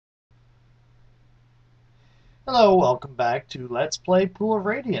Hello, welcome back to Let's Play Pool of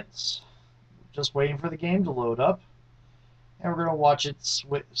Radiance. Just waiting for the game to load up, and we're going to watch it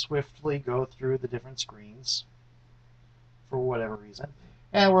swiftly go through the different screens for whatever reason.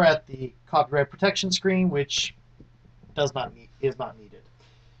 And we're at the copyright protection screen, which is not needed.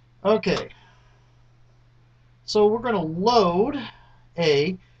 Okay, so we're going to load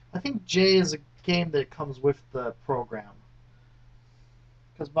A. I think J is a game that comes with the program,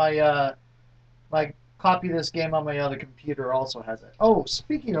 because my copy of this game on my other computer also has it. Oh,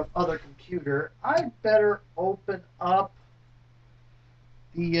 speaking of other computer, I better open up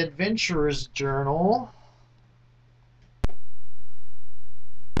the Adventurer's Journal.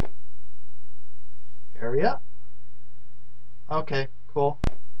 Area. Okay, cool.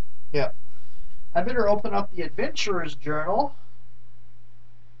 Yeah. I better open up the Adventurer's Journal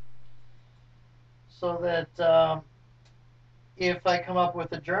so that if I come up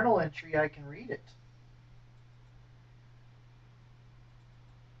with a journal entry, I can read it.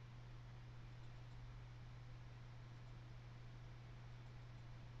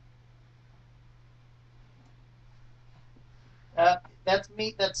 That's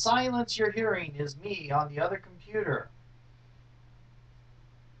me. That silence you're hearing is me on the other computer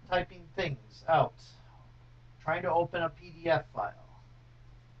typing things out, trying to open a PDF file.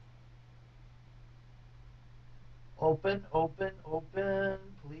 Open, open, open.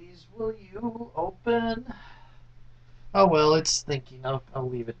 Please, will you open? Oh, well, it's thinking. I'll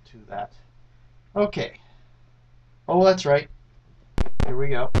leave it to that. Okay. Oh, that's right. Here we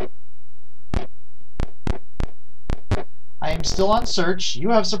go. I am still on search. You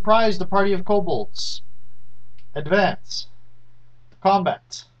have surprised a party of kobolds. Advance.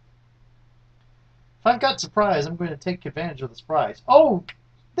 Combat. If I've got surprise, I'm going to take advantage of the surprise. Oh,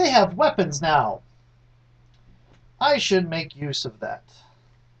 they have weapons now. I should make use of that.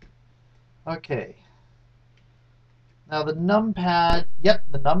 Okay. Now the numpad, yep,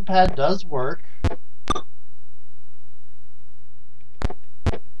 the numpad does work.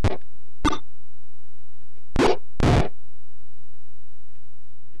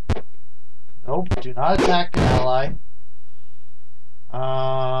 Nope, do not attack an ally.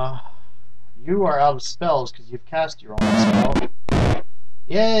 You are out of spells because you've cast your own spell.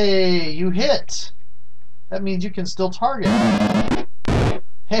 Yay, you hit! That means you can still target.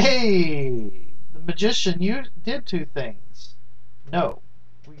 Hey! The magician, you did two things. No,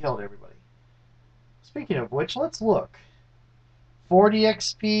 we killed everybody. Speaking of which, let's look. 40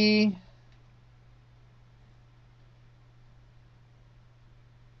 XP.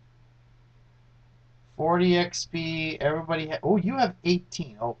 Everybody. Oh, you have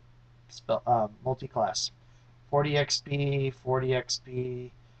 18. Oh, multi-class. 40 XP. 40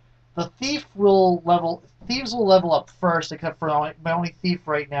 XP. The thief will level. Thieves will level up first, except for my only thief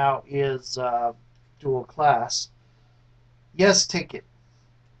right now is dual class. Yes, take it.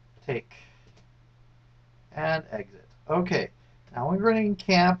 Take. And exit. Okay. Now we're going to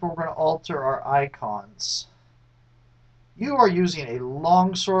camp. We're going to alter our icons. You are using a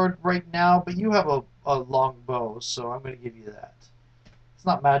longsword right now, but you have a long bow, so I'm going to give you that. It's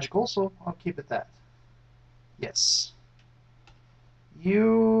not magical, so I'll keep it that. Yes.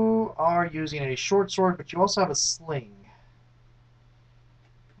 You are using a short sword, but you also have a sling.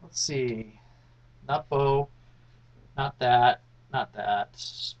 Let's see. Not bow. Not that. Not that.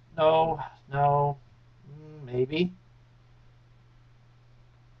 No. No. Maybe.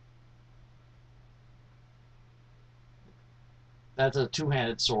 That's a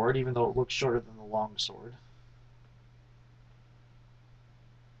two-handed sword, even though it looks shorter than the long sword.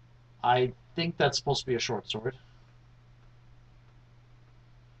 I think that's supposed to be a short sword.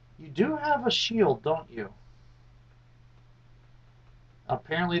 You do have a shield, don't you?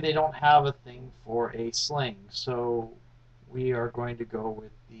 Apparently they don't have a thing for a sling, so we are going to go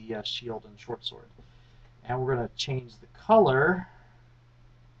with the shield and short sword. And we're going to change the color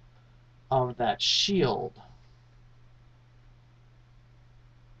of that shield.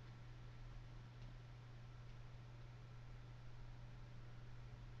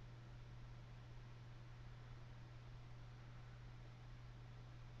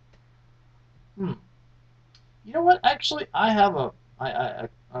 Hmm. You know what? Actually, I have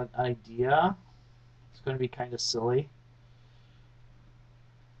an idea. It's going to be kind of silly.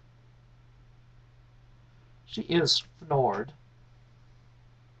 She is Fnord.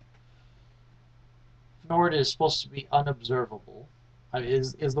 Fnord is supposed to be unobservable. I mean,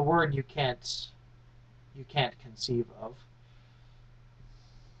 is the word you can't conceive of.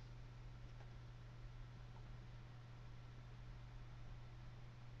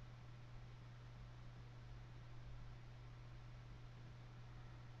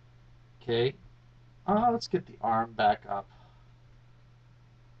 Okay. Let's get the arm back up.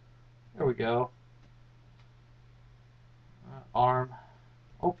 There we go. Arm.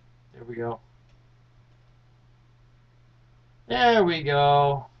 Oh, there we go. There we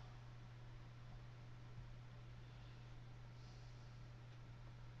go.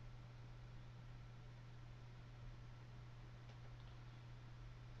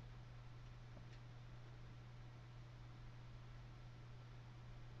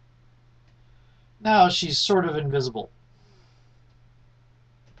 Now she's sort of invisible.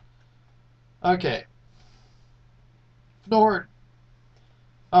 Okay. Nord.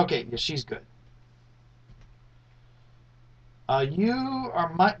 Okay, yeah, she's good. You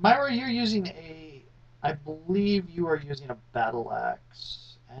are Myra. You're using a. I believe you are using a battle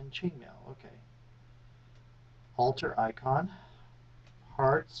axe and chainmail. Okay. Alter icon.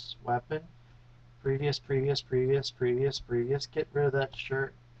 Hearts. Weapon. Previous. Get rid of that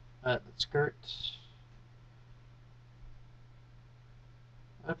shirt. That skirt.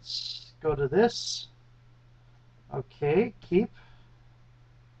 Let's go to this. Okay. Keep.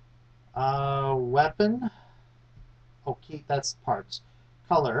 Weapon. Oh, keep. That's parts.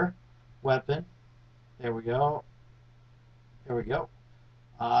 Color. Weapon. There we go. There we go.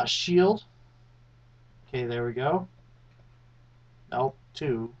 Shield. Okay, there we go. Nope,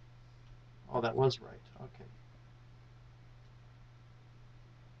 2. Oh, that was right. Okay.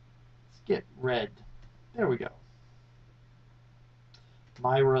 Let's get red. There we go.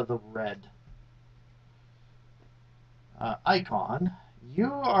 Myra the Red. Icon.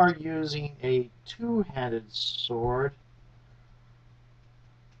 You are using a two-handed sword.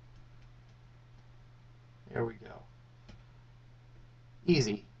 There we go.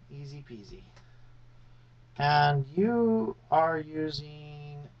 Easy. Easy peasy. And you are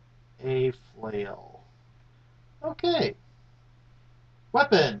using a flail. Okay.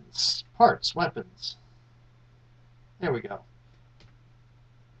 Weapons. Parts. Weapons. There we go.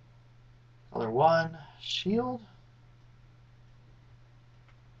 Color 1. Shield.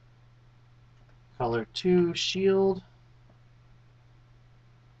 Color 2. Shield.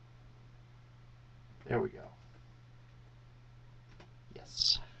 There we go.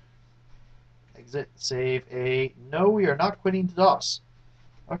 Yes. Exit. Save A. No, we are not quitting to DOS.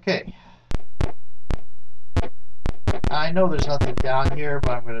 Okay. I know there's nothing down here,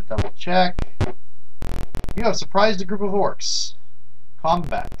 but I'm going to double check. You have surprised a group of orcs.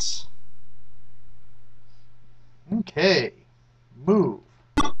 Combat. Okay. Move.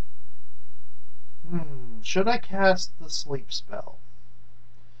 Should I cast the sleep spell?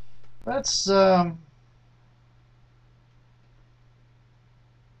 Let's,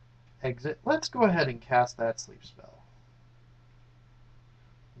 exit. Let's go ahead and cast that sleep spell.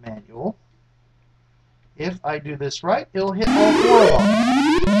 Manual. If I do this right, it'll hit all 4 of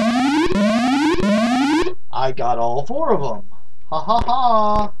them. I got all 4 of them. Ha ha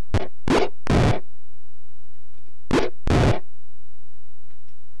ha.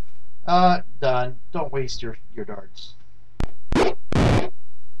 Done. Don't waste your darts.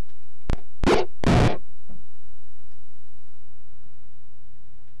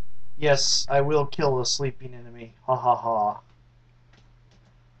 Yes, I will kill a sleeping enemy. Ha ha ha.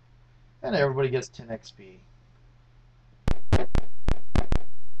 And everybody gets 10 XP.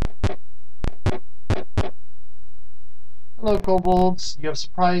 Hello, kobolds. You have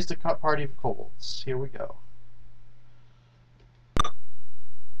surprised a party of kobolds. Here we go.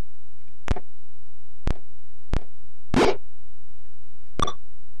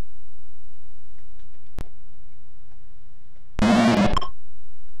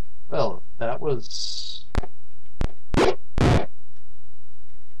 Well, that was...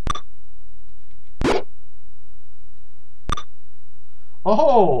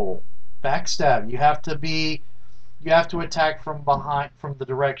 Oh! Backstab. You have to attack from behind, from the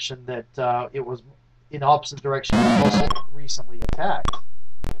direction that it was in opposite direction you most recently attacked.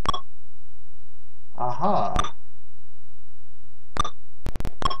 Aha.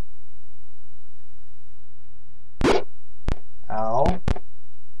 Ow.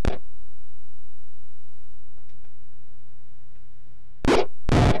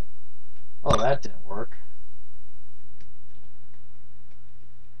 Oh, that didn't work.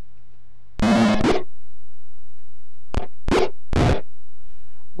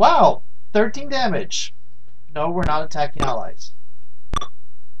 Wow! 13 damage. No, we're not attacking allies.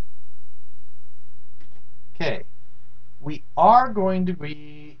 Okay. We are going to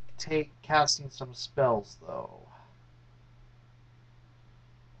be casting some spells, though.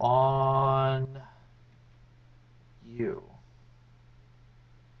 On you.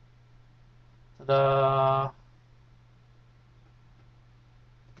 Ta-da!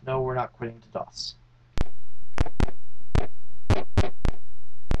 No, we're not quitting to DOS.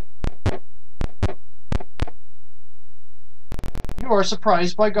 You are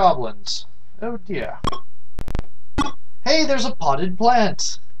surprised by goblins. Oh dear. Hey, there's a potted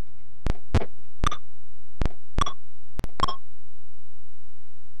plant!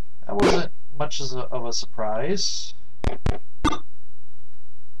 That wasn't much of a surprise.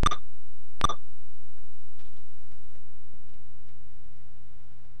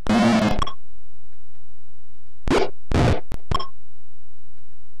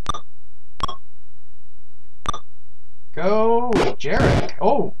 Go, Jarek.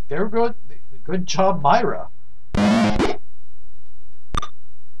 Oh, there we go. Good job, Myra.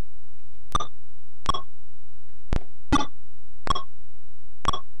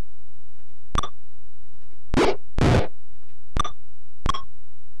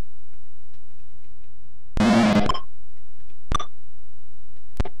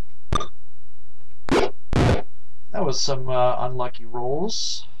 That was some unlucky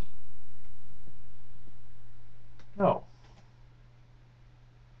rolls. No.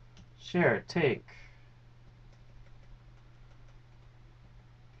 Share, take.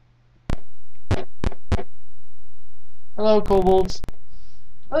 Hello, kobolds.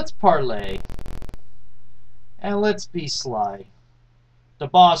 Let's parlay. And let's be sly. The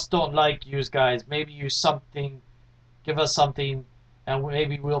boss don't like yous guys. Maybe use something, give us something, and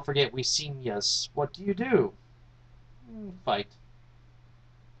maybe we'll forget we seen yous. What do you do? Fight.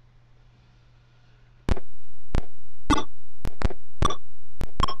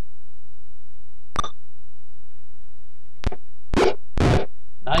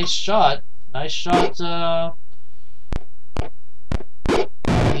 Nice shot. Nice shot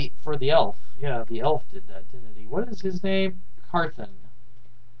for the elf. Yeah, the elf did that, didn't he? What is his name? Carthen.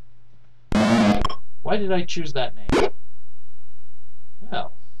 Why did I choose that name?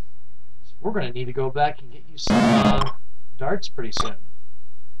 Well, we're going to need to go back and get you some darts pretty soon.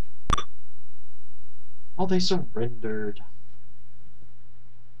 Oh, they surrendered.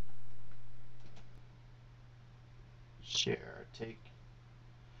 Share, take.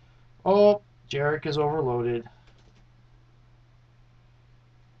 Oh, Jarek is overloaded.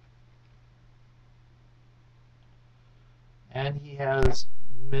 And he has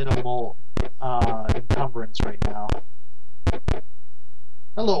minimal encumbrance right now.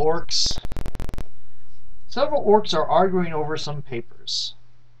 Hello, orcs. Several orcs are arguing over some papers.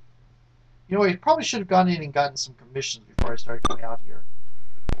 You know, I probably should have gone in and gotten some commissions before I started coming out here.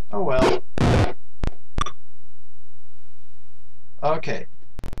 Oh well. Okay.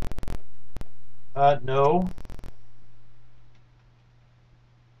 No.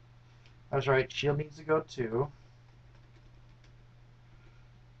 That's right, shield needs to go too.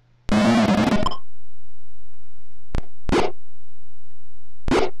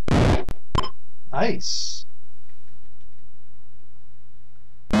 Nice.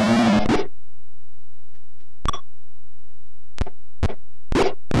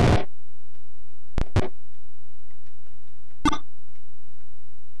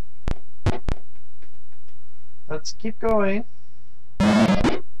 Let's keep going.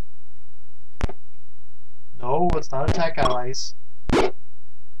 No, let's not attack allies.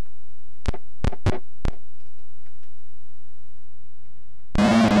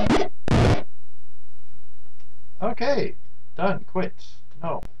 Okay, done. Quit.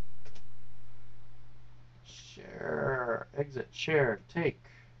 No. Share. Exit. Share. Take.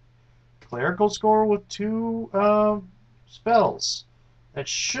 Clerical score with 2 spells. That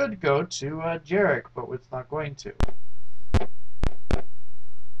should go to Jarek, but it's not going to.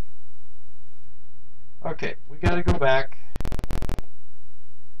 Okay, we gotta go back.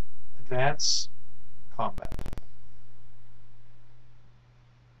 Advance. Combat.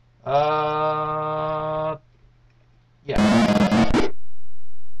 Yeah.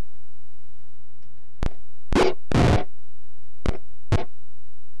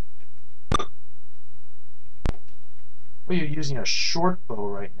 Well, you're using a short bow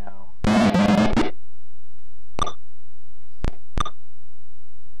right now.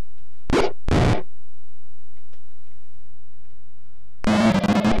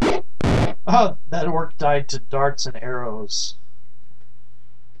 Oh, that orc died to darts and arrows.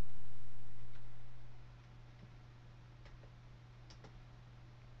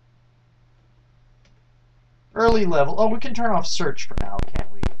 Early level. Oh, we can turn off search for now,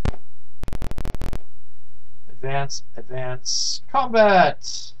 can't we? Advance, advance,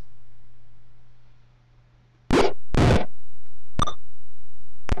 combat!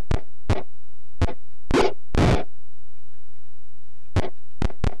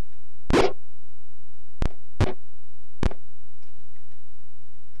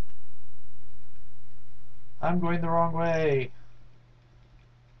 I'm going the wrong way.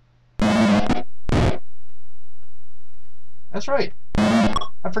 That's right.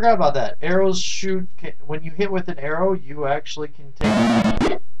 I forgot about that. Arrows shoot, when you hit with an arrow, you actually can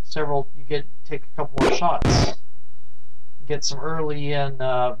take several, take a couple more shots. Get some early in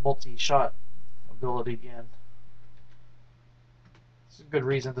multi-shot ability again. It's a good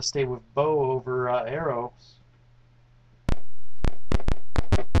reason to stay with bow over arrows.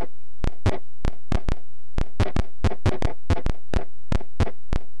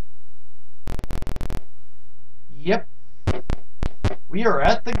 Yep. We are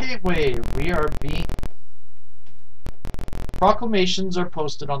at the gateway. We are being... Proclamations are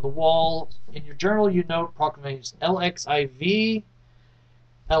posted on the wall. In your journal, you note proclamations LXIV,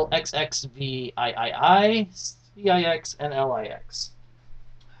 LXXVIII, CIX, and LIX.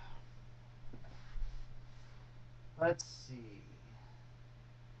 Let's see.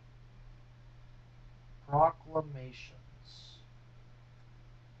 Proclamations.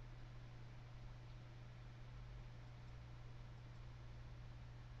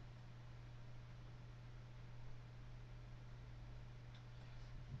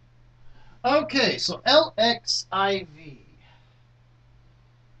 Okay, so LXIV.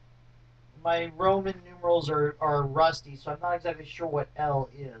 My Roman numerals are rusty, so I'm not exactly sure what L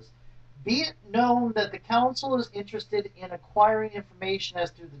is. Be it known that the Council is interested in acquiring information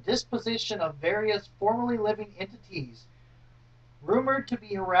as to the disposition of various formerly living entities rumored to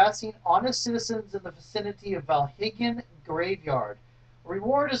be harassing honest citizens in the vicinity of Valhigen Graveyard. A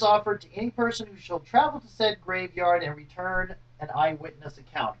reward is offered to any person who shall travel to said graveyard and return an eyewitness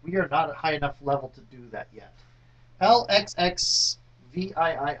account. We are not at high enough level to do that yet. LXXVIII.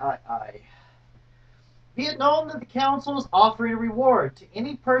 Be it known that the Council is offering a reward to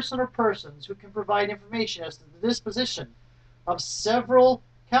any person or persons who can provide information as to the disposition of several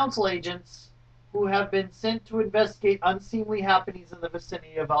Council agents who have been sent to investigate unseemly happenings in the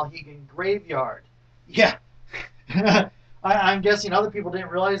vicinity of Valhigen Graveyard. Yeah. I'm guessing other people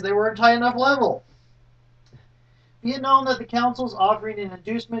didn't realize they weren't high enough level. Be it known that the Council is offering an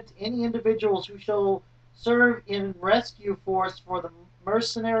inducement to any individuals who shall serve in rescue force for the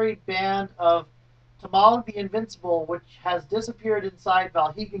mercenary band of Tamal the Invincible, which has disappeared inside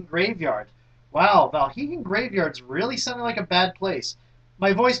Valhigen Graveyard. Wow, Valhigen Graveyard's really sounding like a bad place.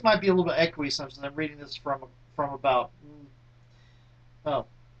 My voice might be a little bit echoey since I'm reading this from about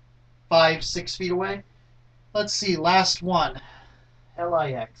 5-6 feet away. Let's see, last one.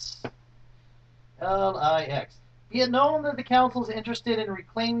 LIX. LIX. Be it known that the Council is interested in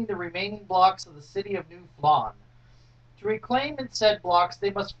reclaiming the remaining blocks of the city of New Flan. To reclaim said blocks,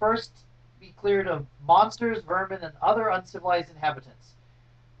 they must first be cleared of monsters, vermin, and other uncivilized inhabitants.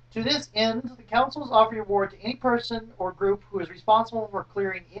 To this end, the Council is offering a reward to any person or group who is responsible for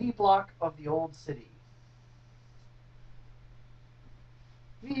clearing any block of the old city.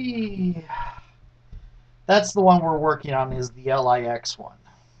 That's the one we're working on, is the LIX one.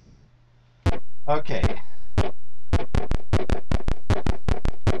 Okay.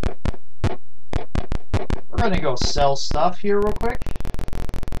 We're going to go sell stuff here real quick.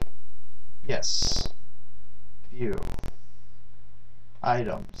 Yes. View.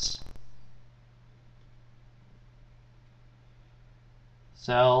 Items.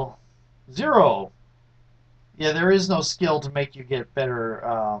 Sell. 0. Yeah, there is no skill to make you get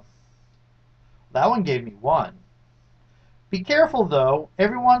better. That one gave me 1. Be careful, though.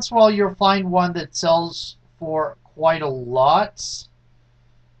 Every once in a while you'll find one that sells for quite a lot.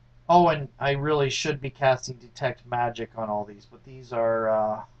 Oh, and I really should be casting Detect Magic on all these, but these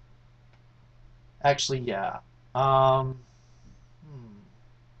are... actually, yeah. Oh,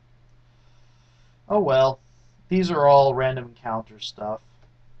 well. These are all random encounter stuff.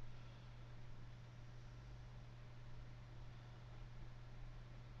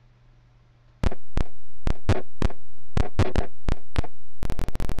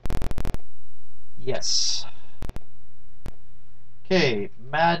 Yes. Okay,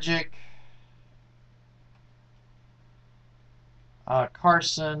 magic.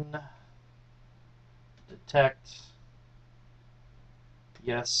 Carson. Detect.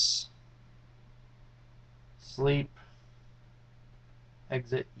 Yes. Sleep.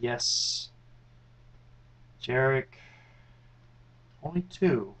 Exit. Yes. Jarek. Only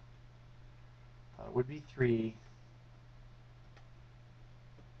 2. Thought it would be 3.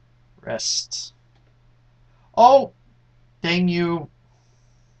 Rest. Oh! Dang you.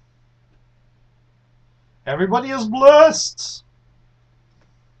 Everybody is blessed!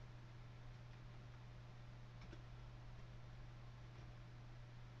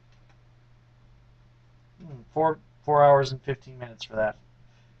 4 hours and 15 minutes for that.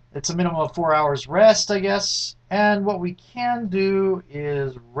 It's a minimum of 4 hours rest, I guess. And what we can do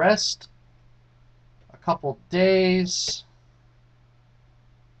is rest a couple days.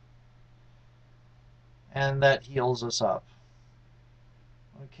 And that heals us up.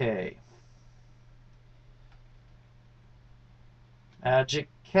 Okay. Magic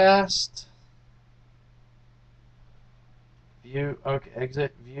cast. View, okay,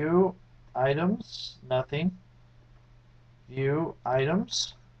 exit, view, items, nothing. View,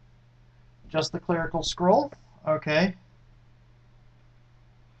 items. Just the clerical scroll, okay.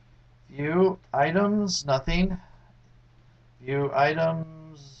 View, items, nothing. View,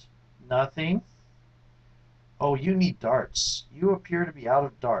 items, nothing. Oh, you need darts. You appear to be out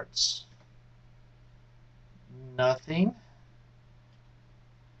of darts. Nothing.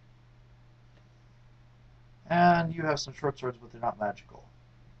 And you have some short swords, but they're not magical.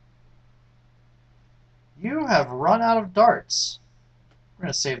 You have run out of darts. We're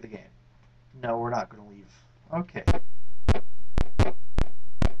going to save the game. No, we're not going to leave. Okay.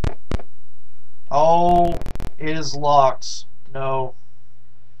 Oh, it is locked. No.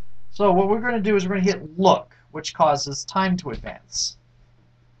 So what we're going to do is we're going to hit look, which causes time to advance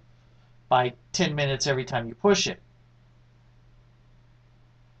by 10 minutes every time you push it.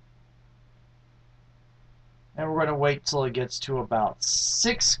 And we're going to wait till it gets to about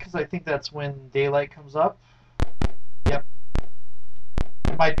 6, because I think that's when daylight comes up. Yep.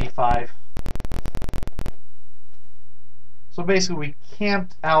 It might be 5. So basically we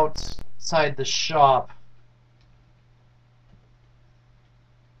camped outside the shop.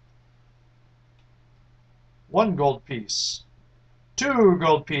 One gold piece. 2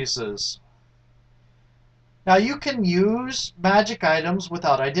 gold pieces. Now you can use magic items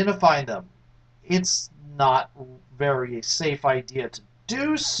without identifying them. It's not very safe idea to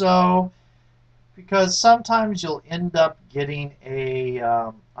do so, because sometimes you'll end up getting a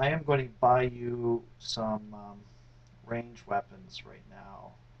I am going to buy you some ranged weapons right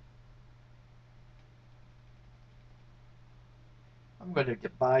now. I'm going to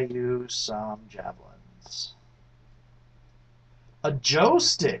buy you some javelins. A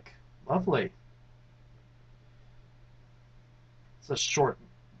joystick, lovely.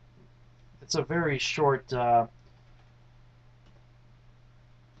 It's a very short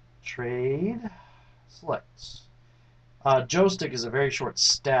trade. Select. Joystick is a very short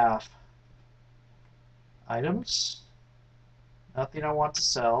staff. Items. Nothing I want to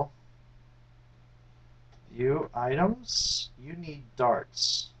sell. View items. You need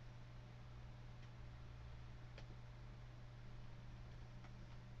darts.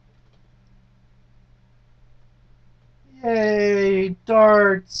 Yay,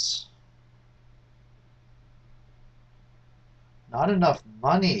 darts. Not enough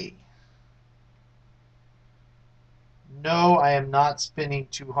money. No, I am not spending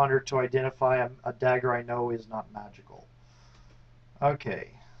 200 to identify a dagger I know is not magical. Okay.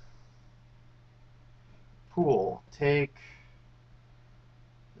 Pool. Take.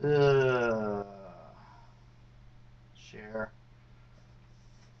 Share.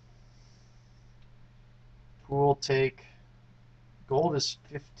 Pool. Take. Gold is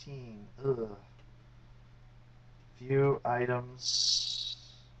 15. Ugh. View items.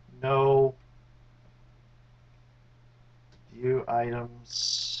 No. View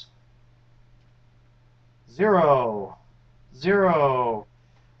items. 0. 0.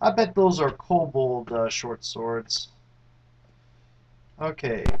 I bet those are kobold short swords.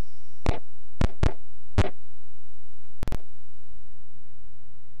 Okay.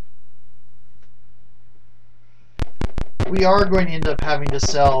 We are going to end up having to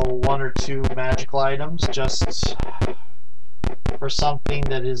sell 1 or 2 magical items just for something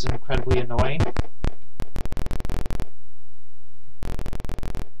that is incredibly annoying.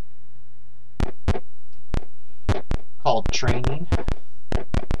 Called training.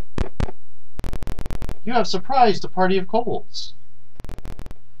 You have surprised a party of kobolds.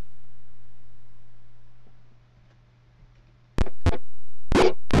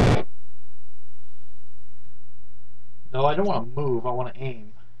 No, I don't want to move, I want to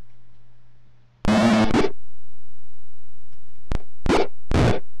aim.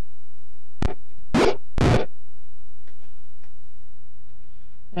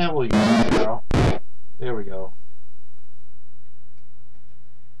 And we'll use an arrow. There we go.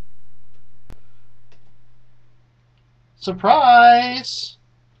 Surprise!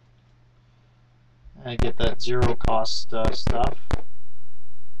 And get that 0 cost stuff.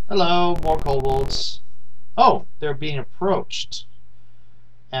 Hello, more kobolds. Oh, they're being approached.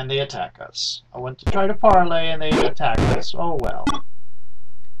 And they attack us. I went to try to parlay and they attack us. Oh well.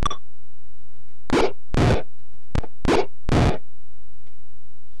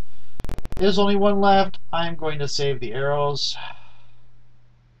 There's only one left. I'm going to save the arrows.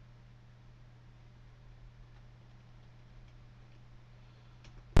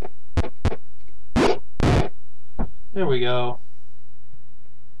 There we go.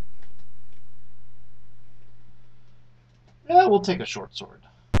 Yeah, we'll take a short sword.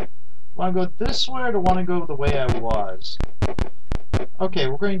 Want to go this way or do I want to go the way I was? Okay,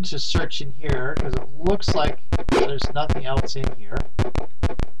 we're going to search in here because it looks like there's nothing else in here.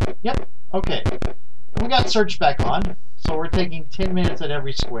 Yep, okay. We got search back on, so we're taking 10 minutes at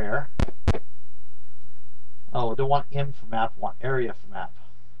every square. Oh, don't want M for map, want area for map.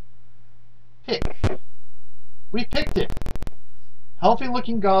 Pick. We picked it.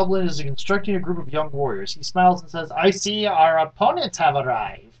 Healthy-looking goblin is instructing a group of young warriors. He smiles and says, I see our opponents have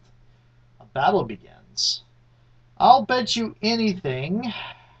arrived. A battle begins. I'll bet you anything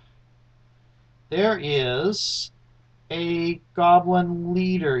there is a goblin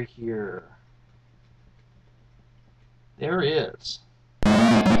leader here. There is.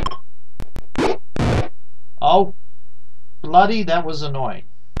 Oh, bloody, that was annoying.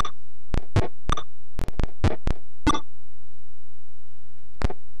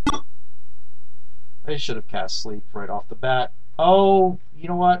 I should have cast sleep right off the bat. Oh, you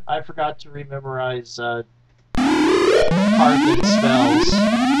know what? I forgot to rememorize Hearthen spells.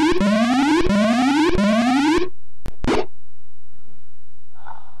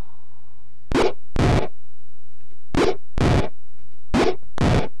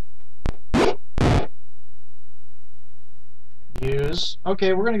 Use.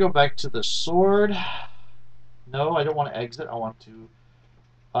 Okay, we're going to go back to the sword. No, I don't want to exit. I want to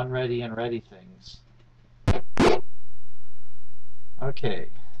unready and ready things. Okay.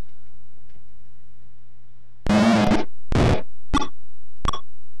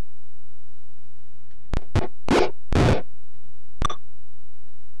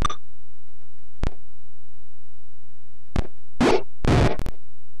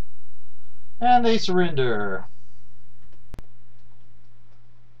 And they surrender.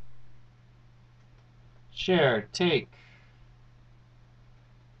 Share, take.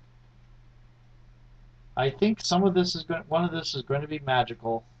 I think some of this is going. One of this is going to be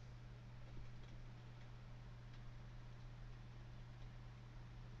magical.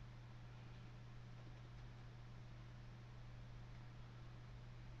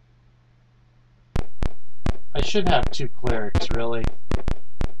 I should have 2 clerics, really,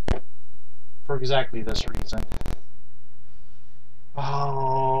 for exactly this reason. Oh,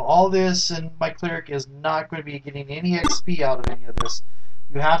 all this, and my cleric is not going to be getting any XP out of any of this.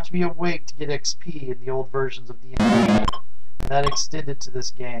 You have to be awake to get XP in the old versions of D&D, and that extended to this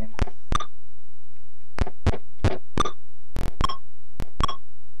game.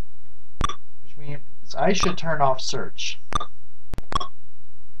 Which means I should turn off search.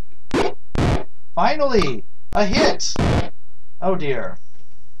 Finally! A hit! Oh dear.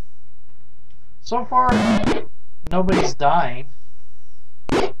 So far, nobody's dying.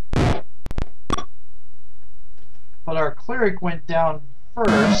 But our cleric went down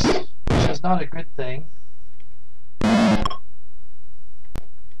first, which is not a good thing.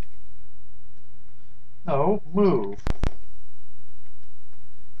 No, move.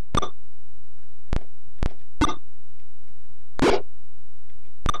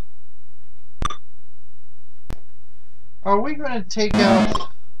 Are we going to take out...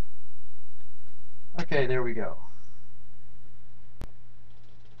 Okay, there we go.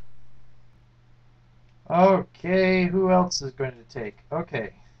 Okay, who else is going to take?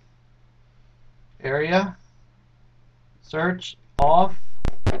 Okay. Area. Search. Off.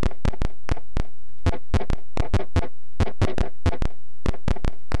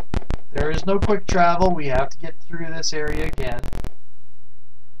 There is no quick travel. We have to get through this area again.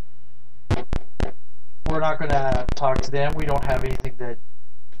 We're not going to talk to them. We don't have anything that...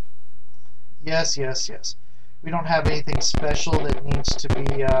 Yes, yes, yes. We don't have anything special that needs to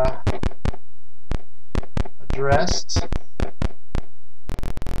be addressed.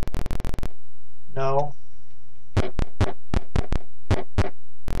 No.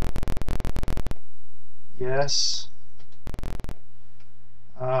 Yes.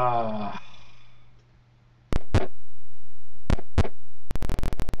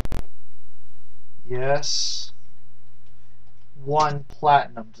 Yes. 1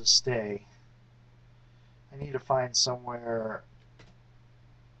 platinum to stay. I need to find somewhere.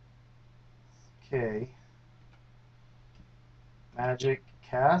 Okay. Magic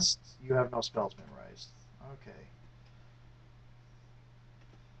cast. You have no spells memorized. Okay.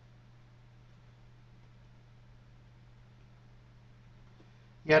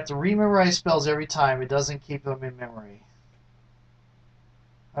 You have to rememorize spells every time. It doesn't keep them in memory.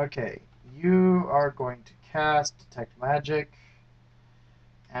 Okay. you are going to cast Detect Magic,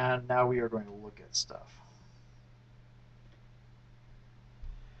 and now we are going to look at stuff.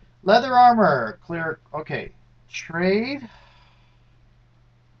 Leather armor, clear. Okay, trade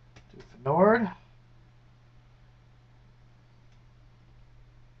to Fenord.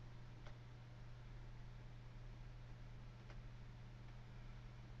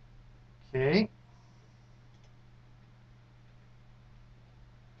 Okay.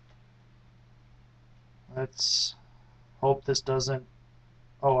 Let's hope this doesn't...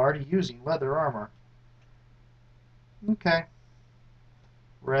 Oh, already using leather armor. Okay.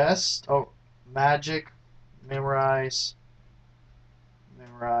 Rest. Oh, magic. Memorize.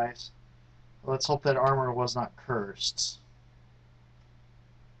 Memorize. Let's hope that armor was not cursed.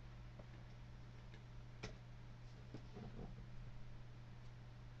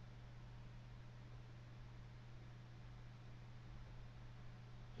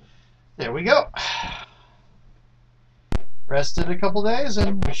 There we go. Rested a couple days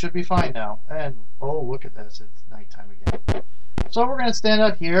and we should be fine now. And oh, look at this. It's nighttime again. So we're going to stand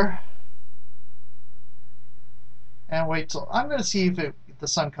out here and wait till... I'm going to see if the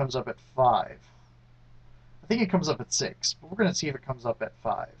sun comes up at 5. I think it comes up at 6, but we're going to see if it comes up at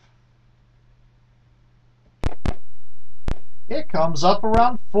 5. It comes up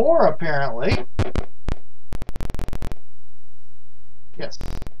around 4, apparently. Yes.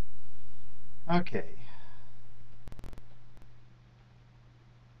 Okay.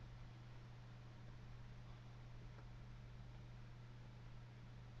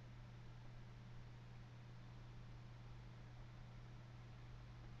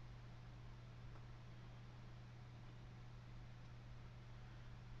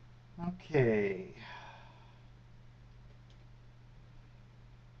 Okay.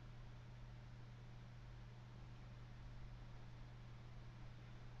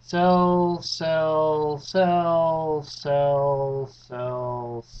 Sell, sell, sell, sell,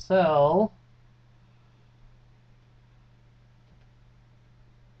 sell, sell.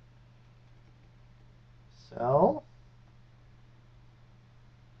 Sell.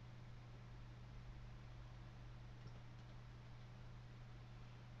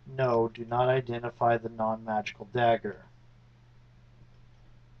 No, do not identify the non-magical dagger.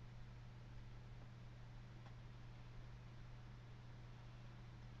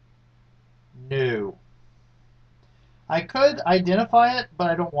 No. I could identify it, but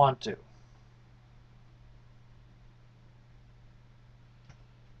I don't want to.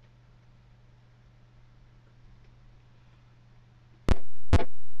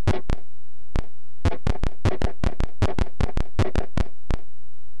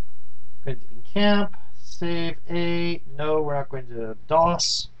 Going to encamp, save A. No, we're not going to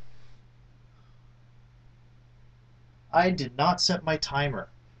DOS. I did not set my timer.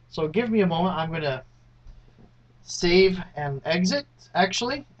 So give me a moment. I'm going to save and exit,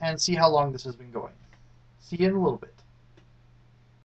 actually, and see how long this has been going. See you in a little bit.